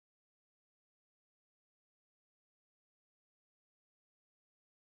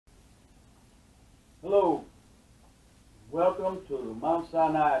Hello, welcome to the Mount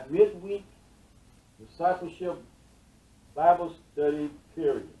Sinai Midweek Discipleship Bible Study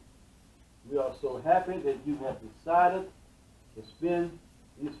Period. We are so happy that you have decided to spend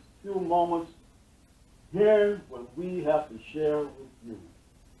these few moments hearing what we have to share with you.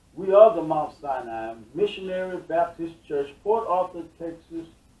 We are the Mount Sinai Missionary Baptist Church, Port Arthur, Texas,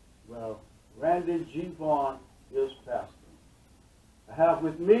 where Randy G. Vaughn is pastor. I have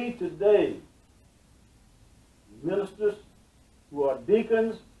with me today ministers who are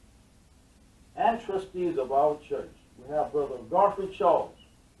deacons and trustees of our church. We have Brother Goffery Charles,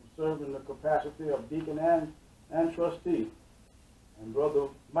 who serves in the capacity of deacon and trustee, and Brother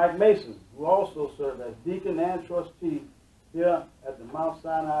Mike Mason, who also serves as deacon and trustee here at the Mount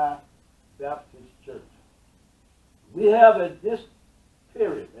Sinai Baptist Church. We have at this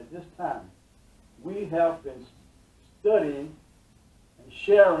period, at this time, we have been studying and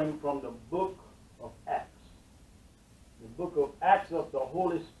sharing from the book of Acts. The book of Acts of the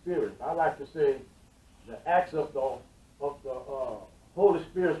Holy Spirit. I like to say the Acts of the Holy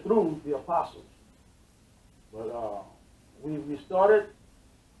Spirit through the apostles. But we started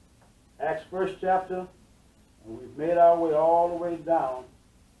Acts 1st chapter, and we've made our way all the way down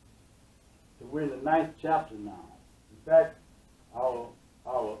to we're in the 9th chapter now. In fact, our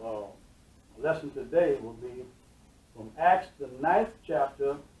lesson today will be from Acts the 9th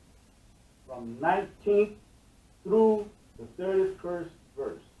chapter, from 19th through the 31st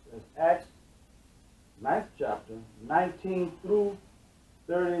verse. That's Acts 9th chapter, 19 through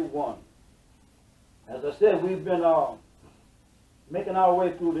 31. As I said, we've been making our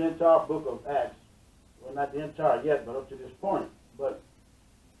way through the entire book of Acts. Well, not the entire yet, but up to this point. But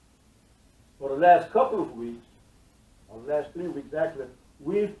for the last couple of weeks, or the last 3 weeks actually,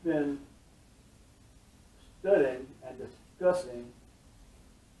 we've been studying and discussing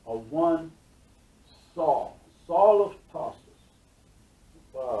one Saul of Tarsus,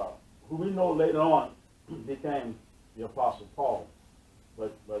 who we know later on became the Apostle Paul.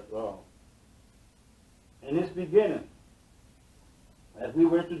 But in his beginning, as we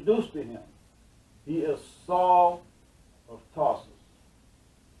were introduced to him, he is Saul of Tarsus.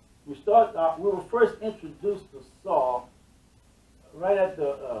 We were first introduced to Saul right at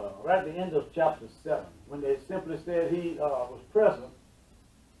the end of chapter 7, when they simply said he was present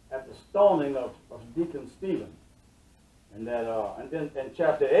at the stoning of Deacon Stephen. And then in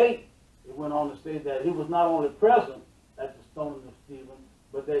chapter 8, it went on to say that he was not only present at the stoning of Stephen,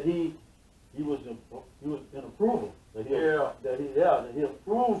 but that he was in approval. That he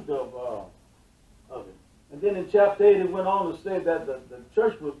approved of it. And then in chapter 8, it went on to say that the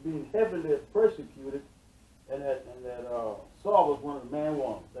church was being heavily persecuted, and that Saul was one of the main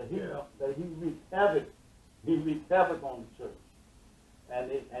ones. That he wreaked havoc. He wreaked havoc on the church,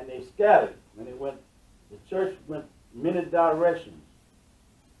 and they scattered. And the church went many directions,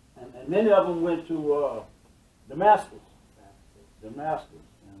 and many of them went to Damascus. And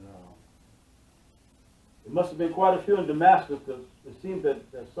it must have been quite a few in Damascus, because it seemed that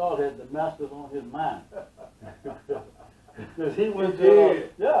Saul had Damascus on his mind. Because he went to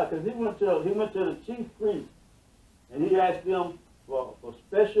the chief priest, and he asked them for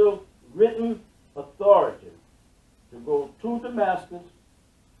special written authority to go to Damascus,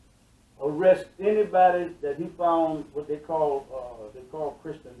 arrest anybody that he found what they call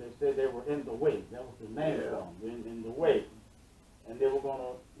Christian. They said they were in the way. That was the name for them, in the way. And they were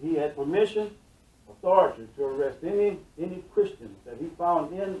he had permission, authority to arrest any Christians that he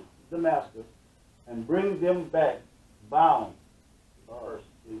found in Damascus and bring them back bound, or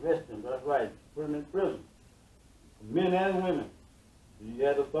arrest them. That's right, put them in prison, men and women. He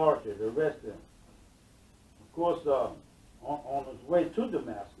had authority to arrest them. Of course, on his way to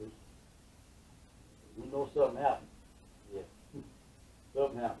Damascus, we know something happened. Yeah,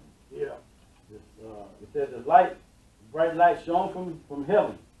 something happened. Yeah, it says the bright light shone from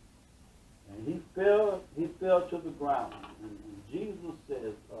heaven, and he fell to the ground. And Jesus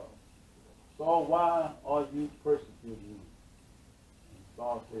says, Saul, why are you persecuting me? And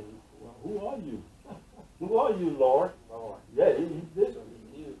Saul said, well, who are you? Who are you, Lord? Lord. Yeah, he did. So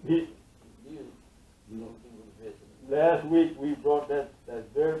he knew. You know, last week we brought that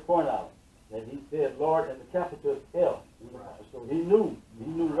very point out, that he said Lord in the capital L. Right. So he knew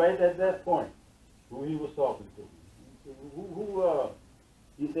right at that point who he was talking to.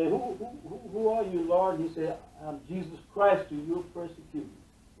 He said, who are you, Lord? And he said, I'm Jesus Christ who you're persecuting.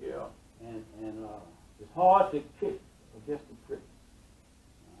 Yeah. And it's hard to kick against the prick.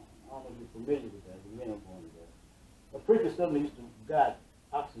 I don't know if you're familiar with that. You may have gone to that. A prick is something he used to guide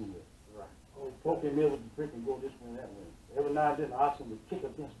oxen with. Right. Or poke him in with the prick and go this way and that way. Every now and then the oxen would kick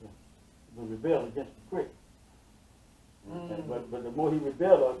against him. rebel against the prick. But the more he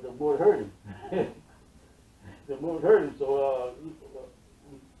rebelled, the more it hurt him. The more it hurt him. So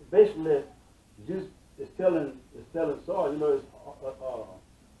basically, Jesus is telling Saul, you know,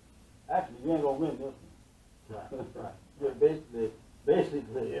 actually you ain't gonna win this one. Right. Yeah,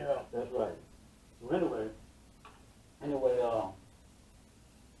 basically, yeah, that's right. So anyway,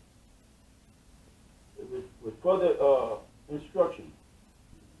 with further instruction,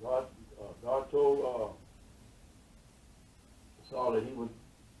 God told Saul that he would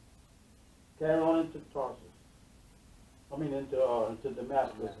carry on into Tarsus. Into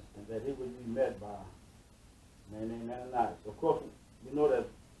Damascus, and that he would be met by a man named Ananias. Of course, we know that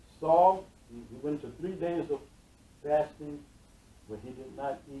Saul, he went to 3 days of fasting where he did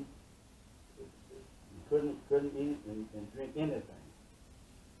not eat. He couldn't eat and drink anything.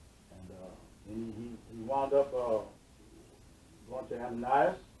 And he wound up going to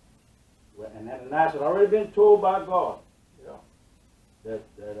Ananias, and Ananias had already been told by God, that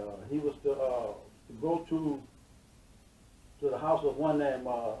he was to go to the house of one named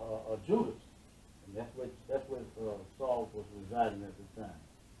Judas, and that's where Saul was residing at the time,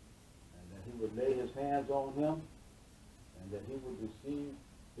 and that he would lay his hands on him, and that he would receive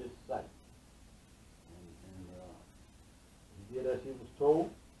his sight. And he did as he was told.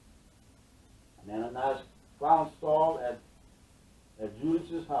 And Ananias found Saul at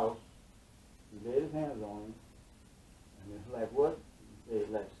Judas's house. He laid his hands on him, and it's like what?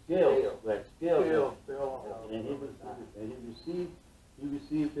 Like scales fell off. And he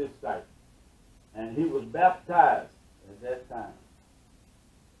received his sight. And he was baptized at that time.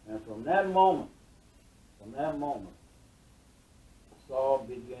 And from that moment, Saul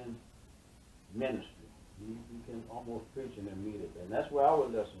began ministry. He began almost preaching immediately. And that's where our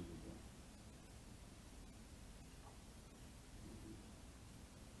lesson began.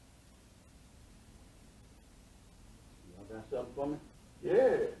 Y'all got something for me?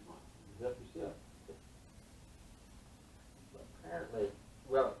 Yeah. Help yourself. Apparently,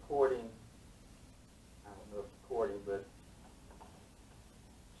 well, according, I don't know if according, but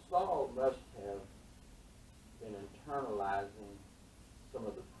Saul must have been internalizing some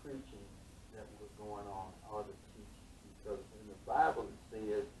of the preaching that was going on, or the teaching, because in the Bible it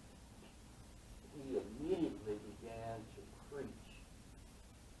says he immediately began to preach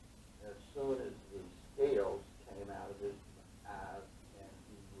as soon as the scales came out of his eyes and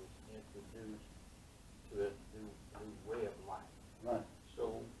he was introduced to a new way of life. Right.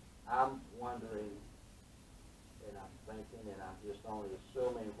 So I'm wondering, and I'm thinking, and I'm just only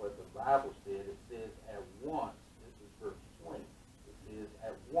assuming what the Bible said. It says at once, this is verse 20, it says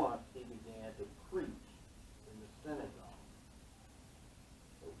at once he began to preach in the synagogue.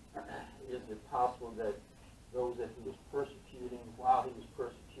 So, is it possible that those that he was persecuting, while he was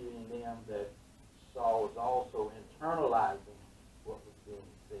persecuting them, that Saul was also internalizing what was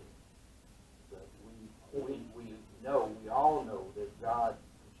being said? But we all know that God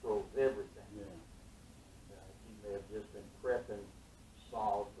controls everything. Yeah. He may have just been prepping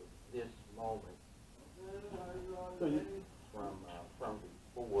Saul for this moment from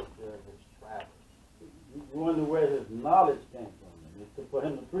before during his travels. You wonder where his knowledge came from. For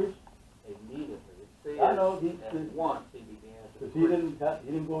him to preach? Immediately. It says I know at once he began to because preach.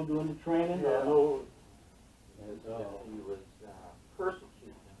 he didn't go do any training. Yeah. I know. He was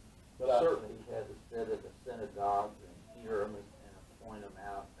persecuting. But certainly he had to sit at the synagogues and hear him and point him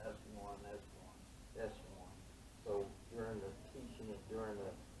out. That's one. So during the teaching and during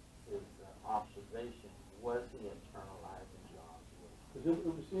his observation, was he internalizing God's word? Because it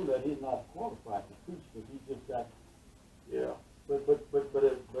would seem that he's not qualified to preach because he just got. Yeah. But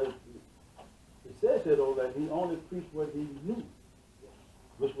it says here though that he only preached what he knew,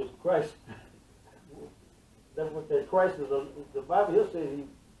 which was Christ. That's what that Christ is. The Bible here says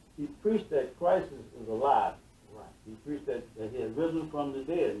he preached that Christ is alive. Right. He preached that he had risen from the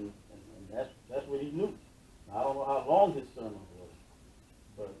dead, and that's what he knew. Now, I don't know how long his sermon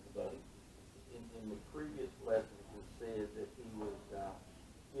was, but in the previous lessons it says that he was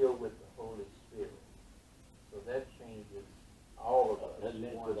filled with the Holy Spirit. So that changes all of us. That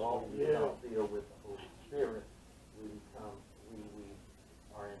makes Once it all. we become filled with the Holy Spirit, we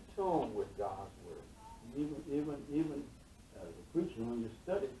are in tune with God's word. Even as a preacher, when you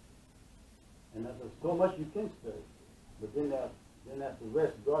study, and there's so much you can study, but then that's the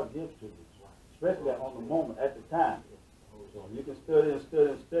rest God gives to you, especially on the moment, at the time. So you can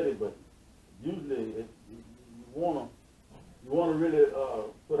study, but usually you wanna really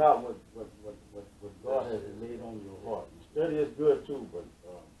put out what God has laid on your heart. And study is good too, but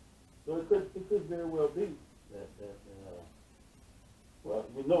so it could very well be that well,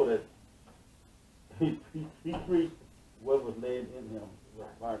 we know that he preached what was laid in him.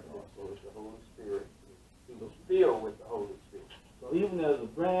 Right. By God. So it's the Holy Spirit. He was filled with the Holy Spirit. So even as a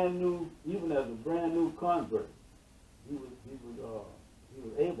brand new convert, he was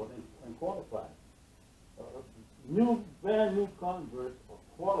able and qualified. Brand new converts are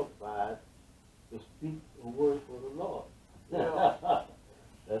qualified to speak a word for the Lord. Yeah.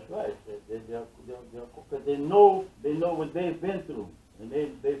 That's right. Because they know what they've been through, and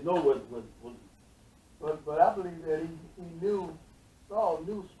they know what. But I believe that Saul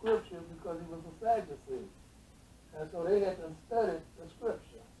knew Scripture because he was a Sadducee, and so they had to study the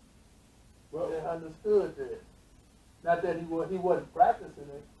Scripture. Well, they understood that. Not that he wasn't practicing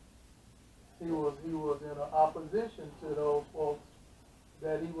it. He was in an opposition to those folks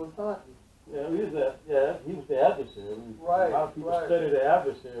that he was hunting. Yeah, he was the adversary. Right, a lot of people right. study the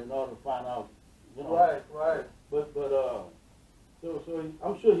adversary in order to find out, Right. But so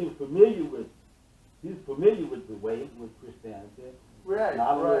I'm sure he was familiar with the way, with Christianity. Right,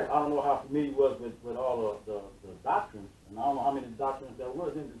 Now, right. I don't know how familiar he was with all the doctrines, and I don't know how many doctrines there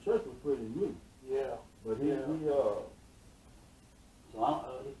was. In the church was pretty new. Yeah. But he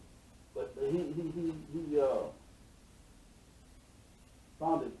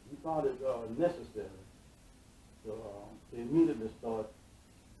found it necessary to immediately start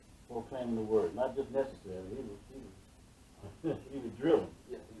proclaiming the word. Not just necessary. He was driven.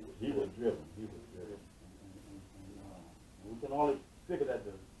 Yeah, He was driven. And we can only figure that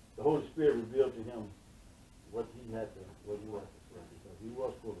the Holy Spirit revealed to him what he had to say, because he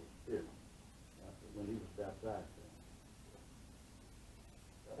was full of spirit when he was baptized.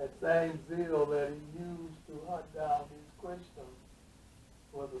 That same zeal that he used to hunt down these Christians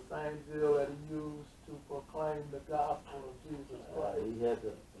was the same zeal that he used to proclaim the gospel of Jesus Christ. He had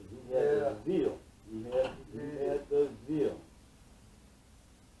the zeal. He had the zeal.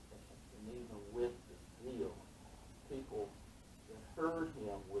 and even with the zeal, people that heard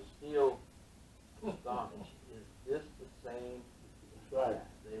him were still astonished. Is this the same? That's right.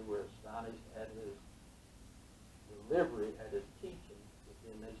 They were astonished at his delivery, at his teaching, but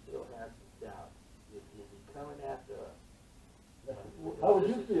then they still had some doubt. Is he coming after us? How would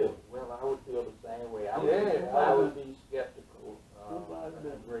you feel? Well, I would feel the same way. I would be skeptical. A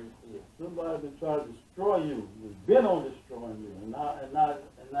great deal. Somebody's been trying to destroy you. Has been on destroying you, and now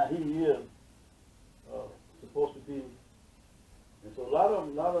he is supposed to be. And so a lot of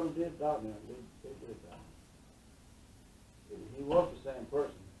them did doubt him. They did doubt him. He was the same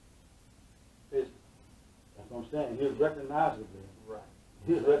person. That's what I'm saying. He was recognizably. Right.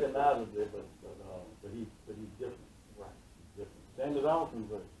 He was recognizably, but he's different. Right. He's different. Same as our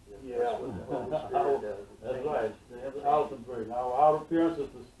conversion. Yeah. That's what the Holy Spirit does. That's right. Same as our conversion. Our outer appearance is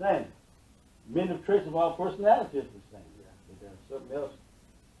the same. Many traits of our personality is the same. Yeah. But there's something else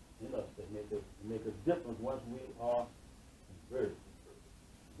in us that make us different once we are converted.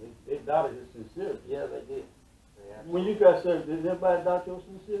 They doubted his sincerity. Yeah, they did. When you got saved, did anybody doubt your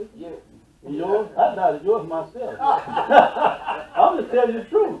sincerity? Yeah. And yours? I doubted yours myself. I'm just telling you the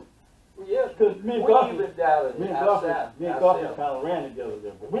truth. Well, yes, Because me and Goffery ourselves. kind of ran together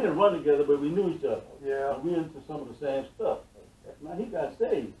there. But we didn't run together, but we knew each other. Yeah. And we into some of the same stuff. Now he got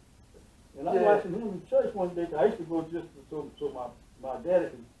saved. And I'm Yeah. watching him in church one day. I used to go just so my daddy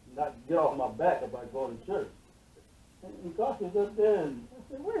could not get off my back about going to church. And Goffery was up there, and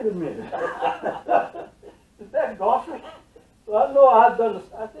I said, wait a minute. Is that Goffery? So I know I said,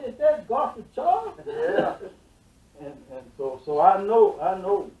 is that Goffery Charles? Yeah. And so I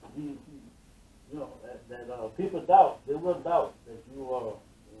know he that people doubt. They will doubt that you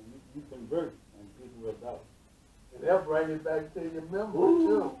convert, and people will doubt. And they'll bring it back to your memory,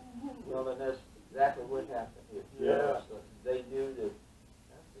 too. Well, and that's exactly what happened here. Yeah. So they knew that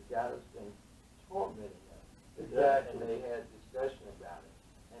that's the guy that's been tormenting them. Exactly. And they had discussion about it.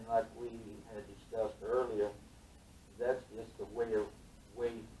 And like we had discussed earlier, that's just the way we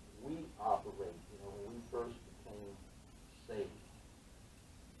operate. You know, when we first became saved,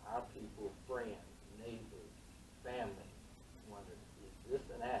 our people, friends, neighbors, family, wondered, is this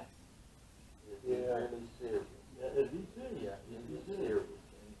an act? Is he really serious? Yeah, is he serious? Yeah, is he serious?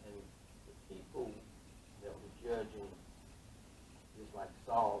 And the people that were judging, just like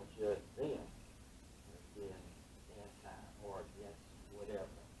Saul judged them, as being anti or against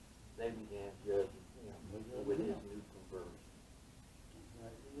whatever, they began judging him with his new conversion.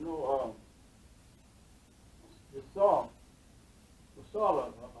 You know, with Saul,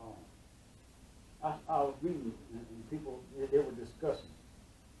 I was reading, and people, they were discussing.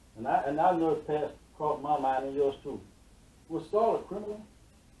 And I know it passed across my mind and yours too. Was Saul a criminal?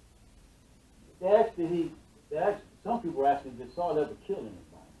 Some people were asking, did Saul ever kill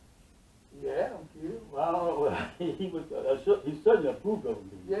anybody? He had him killed. Well, I don't know. He was. He certainly approved of them.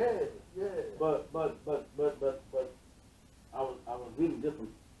 Yeah, yeah. But I was reading different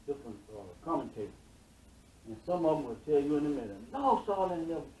commentators, and some of them will tell you in a minute, no, Saul ain't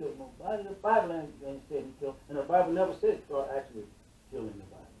never killed nobody. The Bible ain't said he killed, and the Bible never said Saul actually killed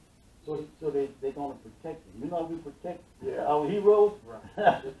anybody. So they gonna protect him. You know, we protect our heroes,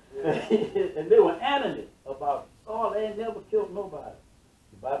 Right. and they were adamant about Saul ain't never killed nobody.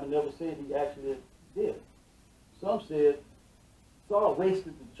 The Bible never said he actually did. Some said Saul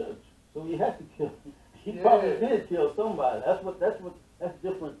wasted the church, so he had to kill. He probably did kill somebody. That's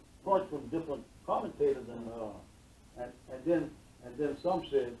different points from different commentators, and then some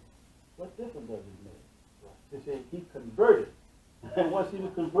said, what difference does it make? They say he converted, and once he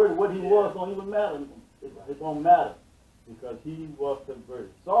was converted, what he was don't even matter. It don't matter because he was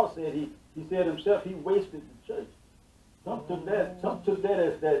converted. Saul said he said himself he wasted the church. Some took that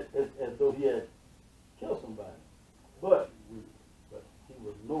as though he had killed somebody, but he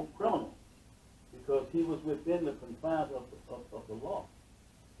was no criminal because he was within the confines of the law.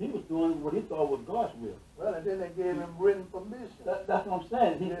 He was doing what he thought was God's will. Well, and then they gave him written permission. That's what I'm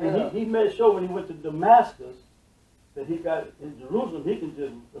saying. He made sure when he went to Damascus that he got in Jerusalem, he can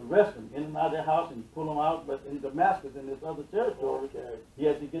just arrest him in and out of their house and pull him out. But in Damascus, in this other territory, he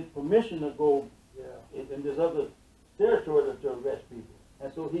had to get permission to go in this other territory to arrest people.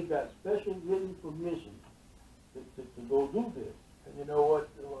 And so he got special written permission to go do this. And you know what?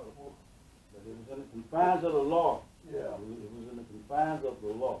 But it was in the confines of the law. Yeah. It was in the confines of the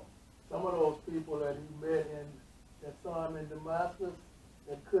law. Some of those people that he met that saw him in Damascus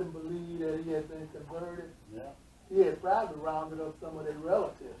that couldn't believe that he had been converted. Yeah. He had probably rounded up some of their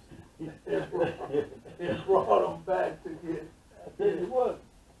relatives and brought them back to get. I tell you what,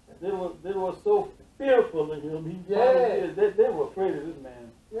 they were so fearful of him. They were afraid of this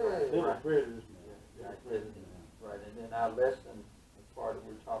man. Yeah. They were afraid of this man. Right. Right. And then our lesson, as part of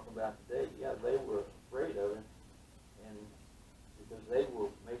what we're talking about today, they were afraid of him, and because they were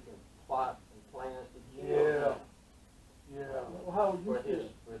making plots and plans to kill him. Yeah. Well, how would you feel?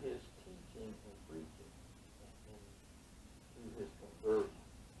 For his teaching and preaching and through his conversion,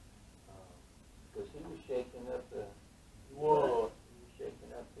 because he was shaking up the world. He was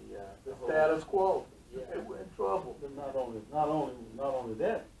shaking up the status quo. Yeah. They were in trouble. But not only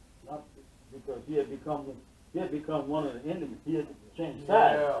that, not because he had become one of the enemies. He had changed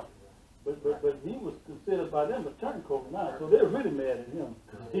sides. Yeah. But he was considered by them a turncoat now, so they're really mad at him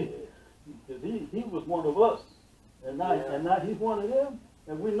because he was one of us, and now he's one of them,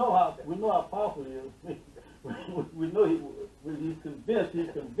 and we know how powerful he is. we know when he's convinced,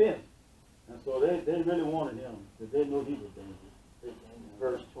 and so they really wanted him because they know he was dangerous. In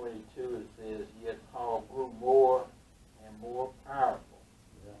verse 22 it says, "Yet Paul grew more and more powerful,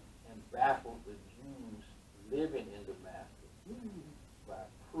 and baffled the Jews living in Damascus by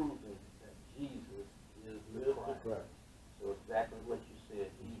proving that Jesus is the Christ." So exactly what you said.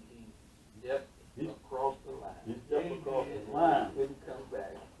 He stepped across the line. He stepped across the line. He couldn't come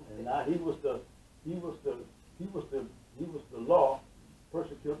back. And now he was the law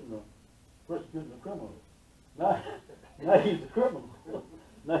persecuting the criminals. Now he's the criminal.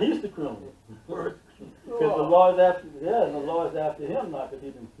 Now he's the criminal. Because the law is after him now because he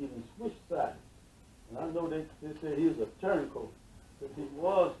didn't switch sides. And I know they said he was a turncoat. Because he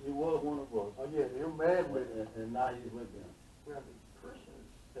was one of us. Oh yeah, they're mad with it. And now he's with them. Well, the Christians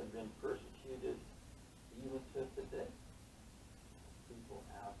have been persecuted even to today. People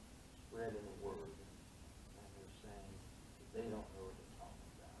out spreading the word, and they're saying they don't know what they're talking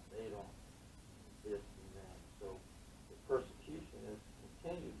about. They don't this and that. So the persecution has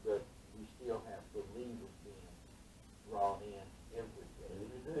continued, but we still have believers being brought in every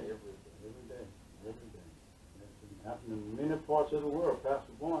day. Every day. It's been happening in many parts of the world.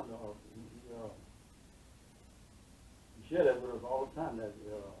 Pastor Vaughn, he shared that with us all the time. That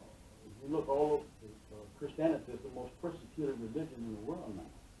if you look all over, Christianity is the most persecuted religion in the world now.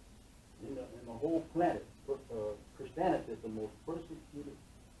 In the whole planet, Christianity is the most persecuted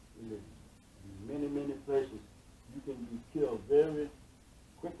religion. In many places, you can be killed very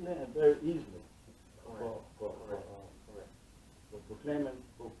quickly and very easily for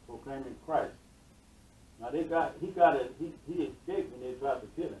proclaiming Christ. Now he escaped when they tried to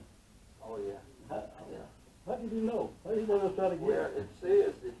kill him. Oh yeah. How did he know? How did he know they were trying to kill him? Well, it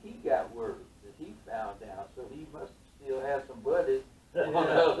says that he got word, that he found out, so he must still have some buddies on the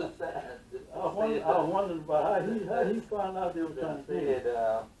other side. I was wondering about how he found out they were trying to kill him.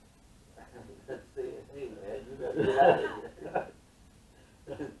 That said, hey man, you better get out of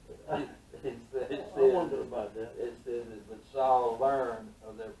here. I wondered about that. It says that, but Saul learned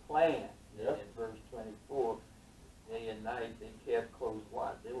of their plan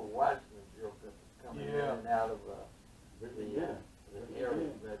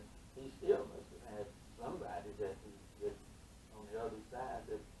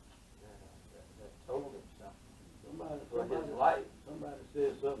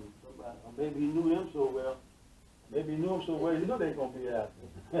spoke so well, you know they're gonna be after.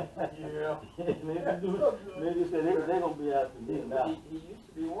 Yeah. maybe say they're gonna be after me now. He used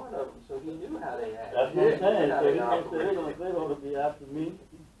to be one of them, so he knew how they acted. That's what I'm saying. How So they he gonna say operated. they're gonna be after me.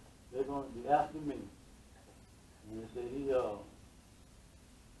 They're gonna be after me. And he said he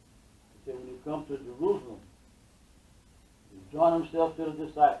said when he come to Jerusalem, he joined himself to the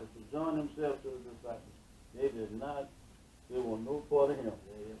disciples. They did not. They want no part of him.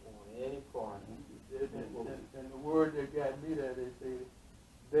 They didn't want any part of him. And the word that got me there, they say,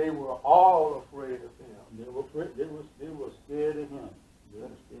 they were all afraid of him. They were afraid. They were scared of him.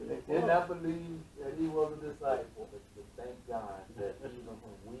 They did not believe that he was a disciple. But thank God that even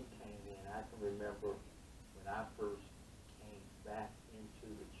when we came in, I can remember when I first came back into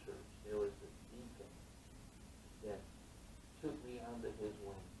the church, there was a deacon that took me under his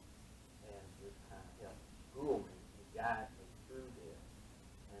wing and just kind of helped school me and guide me through there.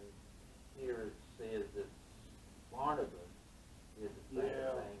 And here it says that Barnabas did the same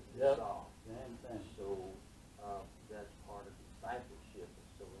thing he saw. Same thing. So that's part of discipleship, and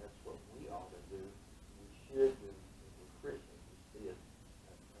so that's what we ought to do. We should do as a Christian. We see a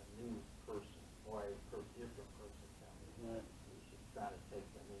new person or a different person coming. Right. We should try to take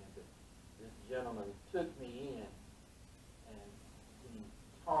them in. But this gentleman took me in, and he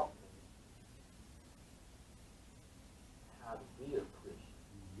taught me how to be a Christian.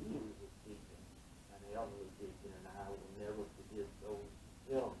 He was a deacon, an elderly deacon, and I will never forget those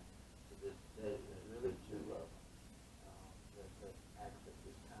gentlemen to this day. They're really two of them that actually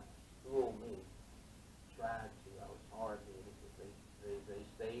just kind of schooled me. Tried to. I was hard-headed, but they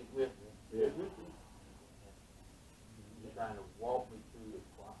stayed with me. Yeah. And trying to walk me through the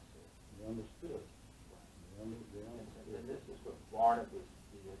process. They understood. They understood. And this is what Barnabas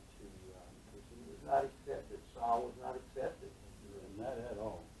did to, because he was not accepted. Saul was not accepted in Jerusalem. Not at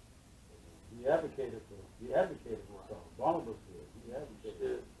all. He advocated for Saul. Barnabas did. He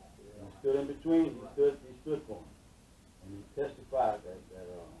advocated. He stood in between. He stood for him. And he testified that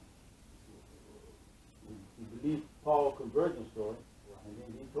he believed Paul's conversion story. And then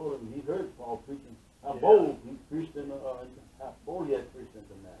he told him he heard Paul preaching how bold he preached how bold he had preached in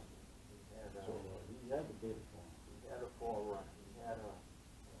Damascus. So he advocated for him. He had a forerunner. He had a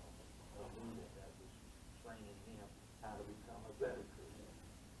leader that was training him how to become a better Christian.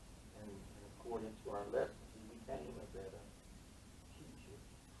 And according to our lessons, he became a better teacher,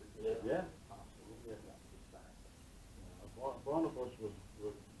 preacher, apostle, disciple. Barnabas was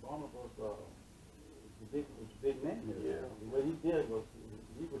a big man here. The way he did was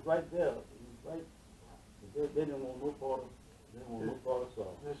he was right there. He was right. They didn't want no part of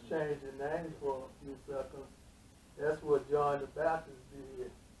Saul. Just change the name for a few seconds. That's what John the Baptist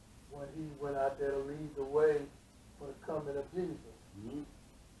did when he went out there to lead the way for the coming of Jesus. Mm-hmm.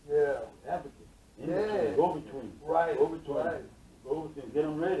 Yeah. Advocate. Yeah. Go between. Right. Go between. Right. Go between. Get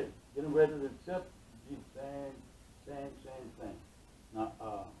them ready. Get them ready to accept Jesus. Same thing. Now,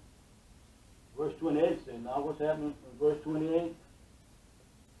 verse 28 says, now what's happening in verse 28?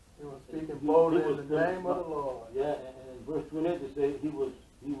 He was speaking boldly in the name of the Lord. Yeah, and in verse 28 they say he was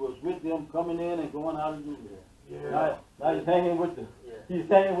with them coming in and going out of Judea. Yeah. Now he's hanging with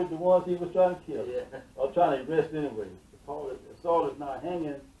the ones he was trying to kill. Yeah. Or trying to arrest anyway. Saul is now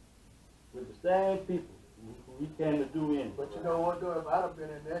hanging with the same people who he came to do in. But you know what though, if I'd have been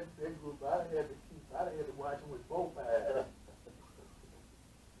in that group, I'd have had to watch him with both eyes.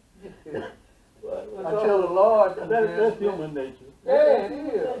 Until the Lord that's human nature. Yeah, it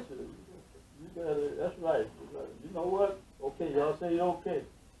is. That's right. You know what? Okay, y'all say you're okay.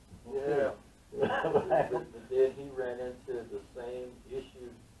 Yeah. But then he ran into the same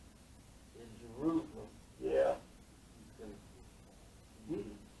issue in Jerusalem. Yeah. He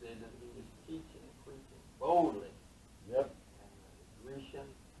said that he was teaching and preaching boldly. Yep. And the Grecian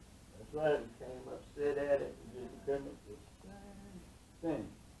right. became upset at it. He became the same thing.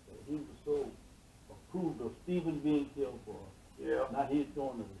 He was so approved of Stephen being killed for. Yeah. Now he's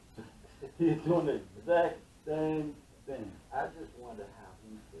doing the exact same thing. I just wonder how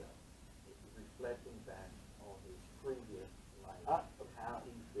he felt, reflecting back on his previous life, of how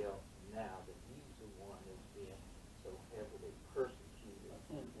he felt now that he's the one that's being so heavily persecuted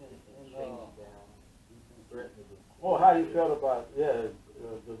and chased down, threatened with. Oh, how he felt about the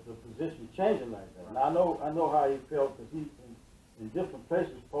position changing like that. Now I know how he felt because he in different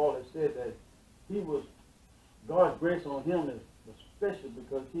places Paul has said that he was God's grace on him was special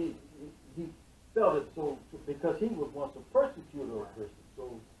because he felt it so because he was once a persecutor of Christians.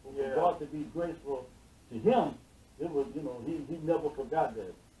 So for God to be graceful to him, it was he never forgot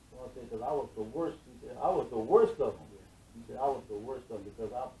that. So I said because I was the worst. He said I was the worst of them. He said I was the worst of them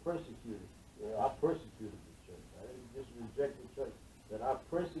because I persecuted. I persecuted the church. I didn't just rejected church, that I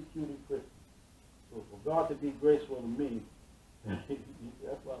persecuted Christians. So for God to be graceful to me, that's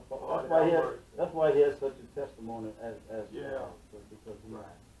why he has such a testimony as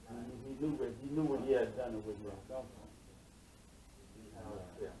because he knew what he had done and where he had come from.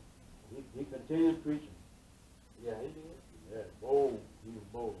 He continued preaching. Yeah, he did. Yeah, bold. He was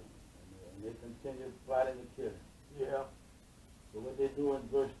bold. And they continued plotting to kill him. Yeah. So what they do in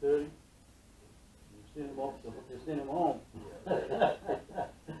verse 30, they send him home. They send him home.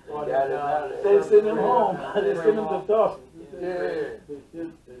 They send him home. They send him to Tarsus. Yeah. They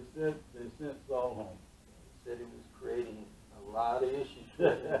sent Saul home. Said he was creating a lot of issues for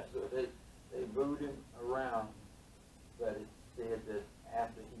him, so they moved him around. But it said that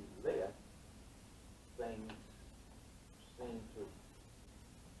after he left, things seemed to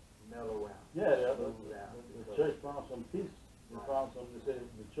mellow out. Yeah, the church found some peace. They found some. They said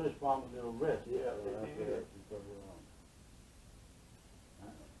the church found a little rest. Yeah, because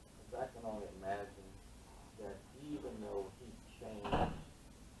I can only imagine that even though he changed,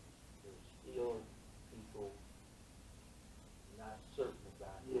 there's still people not certain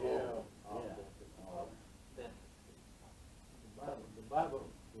about him. The Bible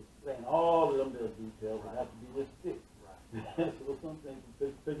explains all of them little details. It has to be this thick. Right. So some things,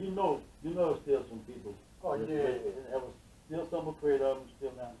 because you know, there's still some people. Oh yeah. There was still some afraid of them.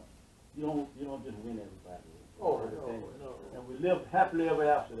 Still not. You don't just win everybody. No. And we live happily ever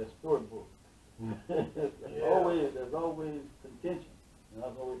after. That storybook. There's always contention. And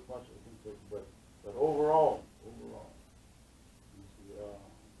there's always much of contention. But overall, you see,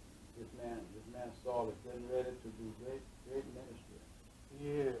 this man Saul is getting ready to do great ministry.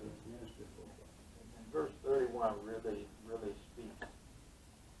 Yeah. Ministry for God. And verse 31 really speaks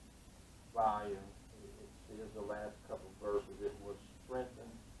volume. It says the last couple verses, it was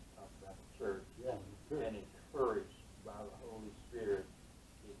strengthened by the church and encouraged by the Holy Spirit.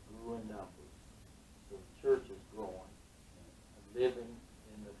 It grew in numbers. So the church is growing, living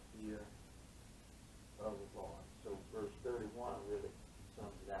in the fear of the Lord. So verse 31 really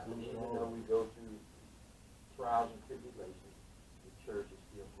sums it out. And even though we go through trials and tribulations, the church is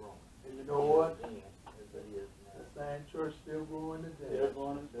still growing. And you know what? As it is now. The same church still growing today. They're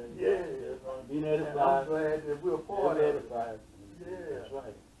going to Yeah. being And I'm edified. glad that we're part of it. Edified. Yeah. That's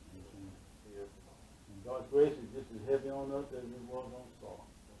right. And God's grace is just as heavy on us as it was on Saul.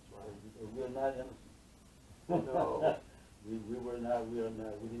 That's right. Because we're not innocent. No. we were not. We are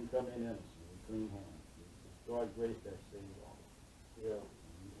not. We didn't come in innocent. We clean hands. It's God's grace that saved all. Yeah.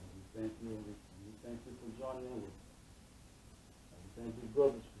 And we thank you. And we thank you for joining in with us. And we thank you,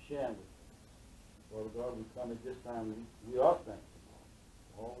 brothers, for sharing with us. Father God, we come at this time. We are thankful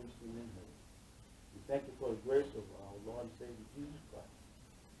for all we've seen and heard. We thank you for the grace of our Lord and Savior Jesus Christ.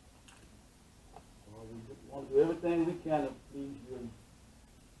 Lord, we want to do everything we can to please you and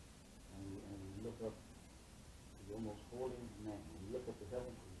we look up to your most holy name. We look up to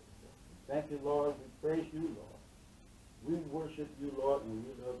heaven for you. Thank you, Lord. We praise you, Lord. We worship you, Lord, and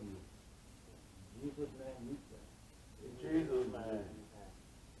we love you. In Jesus' name we pray. In Jesus' name.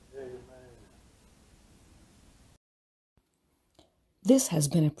 Amen. This has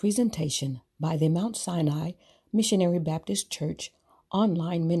been a presentation by the Mount Sinai Missionary Baptist Church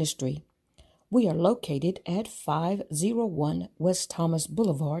online ministry. We are located at 501 West Thomas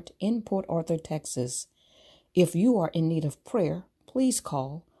Boulevard in Port Arthur, Texas. If you are in need of prayer, please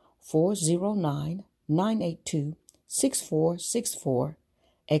call 409-982-6464,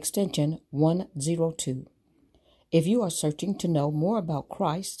 extension 102. If you are searching to know more about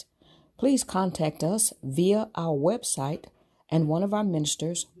Christ, please contact us via our website, and one of our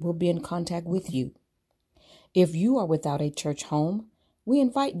ministers will be in contact with you. If you are without a church home, we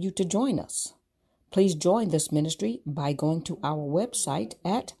invite you to join us. Please join this ministry by going to our website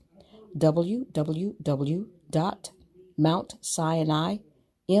at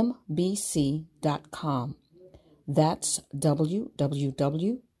www.mountsinaimbc.com. That's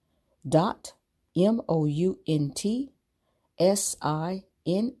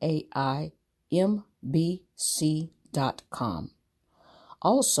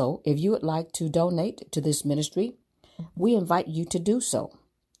Also, if you would like to donate to this ministry, we invite you to do so.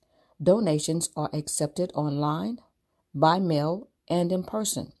 Donations are accepted online, by mail, and in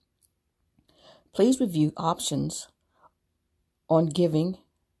person. Please review options on giving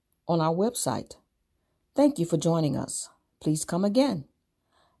on our website. Thank you for joining us. Please come again.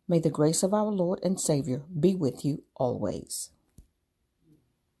 May the grace of our Lord and Savior be with you always.